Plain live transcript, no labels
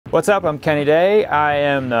What's up? I'm Kenny Day. I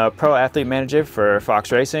am the Pro Athlete Manager for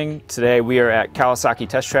Fox Racing. Today we are at Kawasaki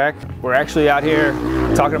Test Track. We're actually out here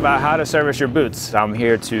talking about how to service your boots. I'm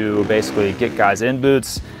here to basically get guys in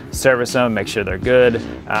boots, service them, make sure they're good,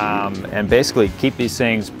 and basically keep these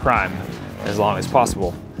things prime as long as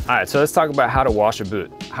possible. All right, so let's talk about how to wash a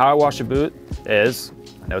boot. How I wash a boot is,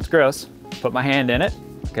 I know it's gross, put my hand in it,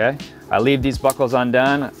 okay? I leave these buckles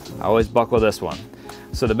undone. I always buckle this one.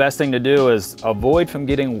 So the best thing to do is avoid from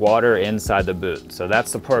getting water inside the boot. So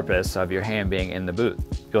that's the purpose of your hand being in the boot.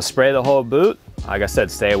 You'll spray the whole boot. Like I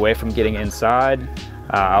said, stay away from getting inside.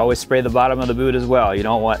 I always spray the bottom of the boot as well. You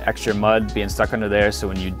don't want extra mud being stuck under there, so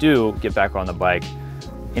when you do get back on the bike,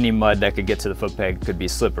 any mud that could get to the foot peg could be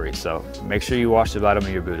slippery. So make sure you wash the bottom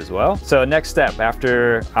of your boot as well. So next step,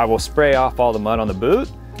 after I will spray off all the mud on the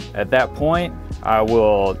boot, at that point, I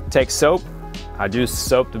will take soap. I do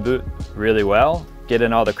soap the boot really well. Get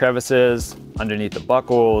in all the crevices, underneath the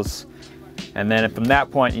buckles, and then from that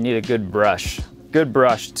point you need a good brush. Good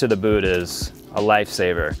brush to the boot is a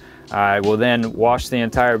lifesaver. I will then wash the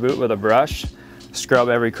entire boot with a brush, scrub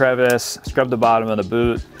every crevice, scrub the bottom of the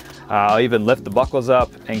boot. I'll even lift the buckles up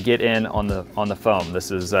and get in on the foam.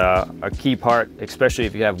 This is a key part, especially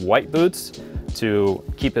if you have white boots, to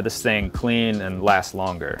keep this thing clean and last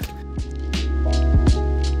longer.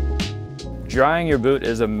 Drying your boot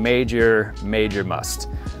is a major must.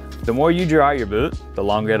 The more you dry your boot, the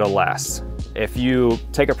longer it'll last. If you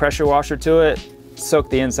take a pressure washer to it, soak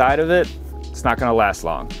the inside of it, it's not gonna last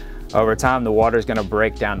long. Over time, the water is gonna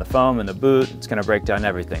break down the foam in the boot, it's gonna break down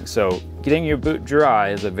everything. So getting your boot dry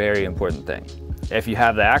is a very important thing. If you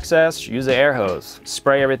have the access, use an air hose.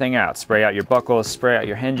 Spray everything out. Spray out your buckles, spray out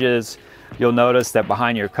your hinges. You'll notice that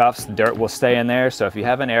behind your cuffs, dirt will stay in there. So if you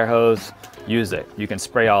have an air hose, use it. You can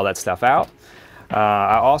spray all that stuff out.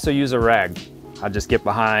 I also use a rag. I just get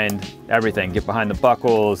behind everything, get behind the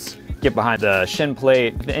buckles, get behind the shin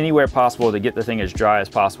plate, anywhere possible to get the thing as dry as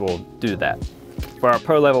possible, do that. For our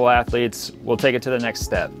pro level athletes, we'll take it to the next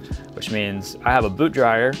step, which means I have a boot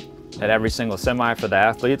dryer at every single semi for the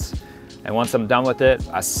athletes. And once I'm done with it,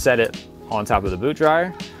 I set it on top of the boot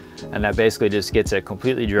dryer, and that basically just gets it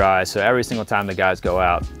completely dry. So every single time the guys go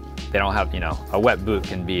out, they don't have, a wet boot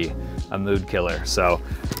can be a mood killer. So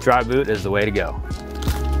dry boot is the way to go.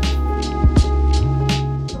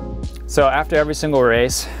 So after every single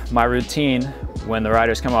race, my routine when the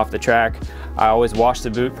riders come off the track, I always wash the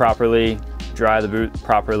boot properly, dry the boot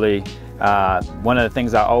properly. One of the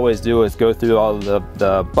things I always do is go through all of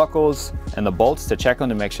the buckles and the bolts to check them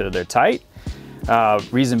to make sure that they're tight.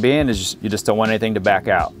 Reason being is you just don't want anything to back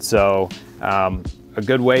out. So a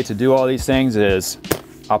good way to do all these things is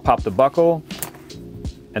I'll pop the buckle.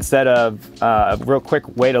 Instead of a real quick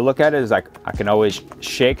way to look at it is I can always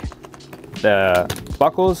shake the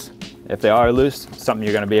buckles. If they are loose, something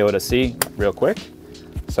you're gonna be able to see real quick.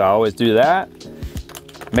 So I always do that.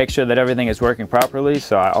 Make sure that everything is working properly.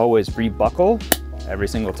 So I always rebuckle every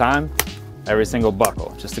single time, every single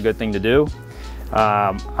buckle. Just a good thing to do.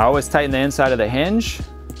 I always tighten the inside of the hinge,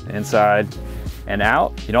 inside and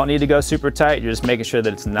out. You don't need to go super tight. You're just making sure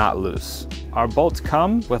that it's not loose. Our bolts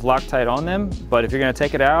come with Loctite on them, but if you're gonna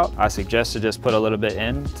take it out, I suggest to just put a little bit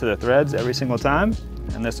into the threads every single time,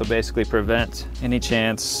 and this will basically prevent any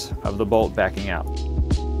chance of the bolt backing out.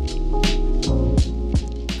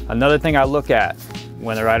 Another thing I look at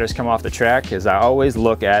when the riders come off the track is I always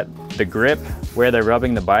look at the grip, where they're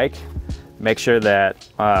rubbing the bike, make sure that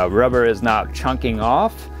rubber is not chunking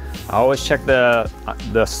off. I always check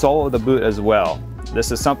the sole of the boot as well.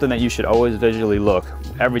 This is something that you should always visually look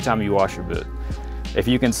every time you wash your boot. If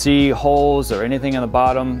you can see holes or anything on the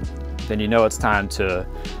bottom, then you know it's time to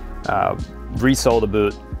resole the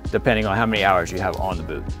boot, depending on how many hours you have on the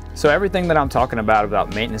boot. So everything that I'm talking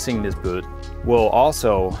about maintaining this boot will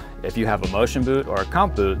also, if you have a motion boot or a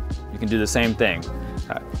comp boot, you can do the same thing.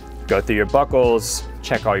 Go through your buckles,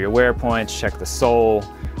 check all your wear points, check the sole,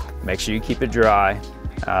 make sure you keep it dry.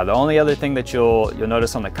 The only other thing that you'll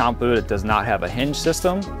notice on the comp boot, it does not have a hinge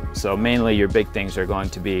system. So mainly your big things are going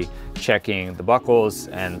to be checking the buckles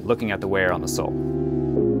and looking at the wear on the sole.